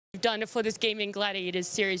you've done for this Gaimin Gladiators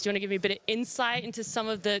series. Do you want to give me a bit of insight into some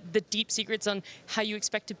of the deep secrets on how you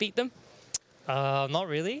expect to beat them? Not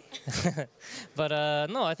really. But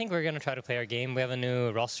no, I think we're going to try to play our game. We have a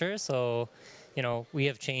new roster, so we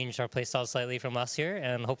have changed our playstyle slightly from last year,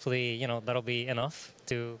 and hopefully that'll be enough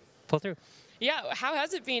to pull through. Yeah, how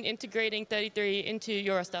has it been integrating 33 into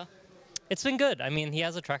your roster? It's been good. I mean, he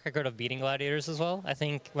has a track record of beating Gladiators as well. I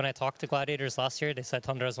think when I talked to Gladiators last year, they said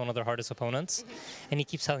Tundra is one of their hardest opponents. And he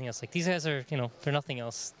keeps telling us, like, these guys are, they're nothing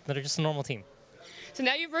else. They're just a normal team. So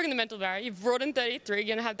now you've broken the mental barrier, you've brought in 33, you're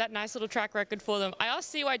going to have that nice little track record for them. I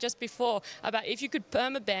asked CY just before about if you could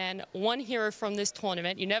perma-ban one hero from this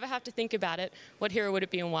tournament, you never have to think about it, what hero would it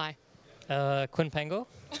be and why? QUINN PANGO.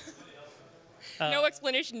 No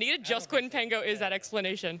explanation needed, just QUINN PANGO is that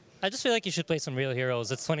explanation. I just feel like you should play some real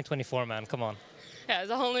heroes. It's 2024, man. Come on. Yeah,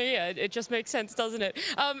 it's a whole new year. It just makes sense, doesn't it?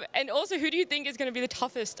 And also, who do you think is going to be the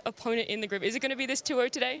toughest opponent in the group? Is it going to be this 2-0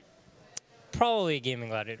 today? Probably Gaimin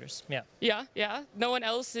Gladiators, yeah. Yeah? No one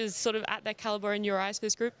else is sort of at that caliber in your eyes for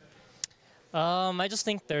this group? I just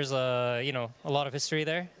think there's a lot of history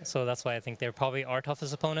there, so that's why I think they're probably our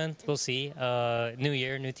toughest opponent. We'll see. New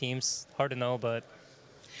year, new teams, hard to know, but...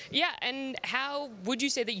 Yeah, and how would you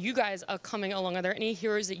say that you guys are coming along? Are there any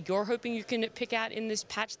heroes that you're hoping you can pick out in this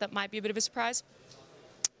patch that might be a bit of a surprise?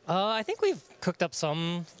 I think we've cooked up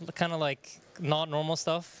some kind of like not normal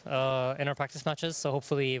stuff in our practice matches, so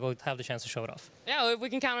hopefully we'll have the chance to show it off. Yeah, if we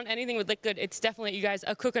can count on anything with Liquid, it's definitely you guys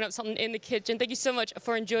are cooking up something in the kitchen. Thank you so much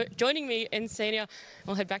for joining me, Insania.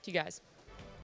 I'll head back to you guys.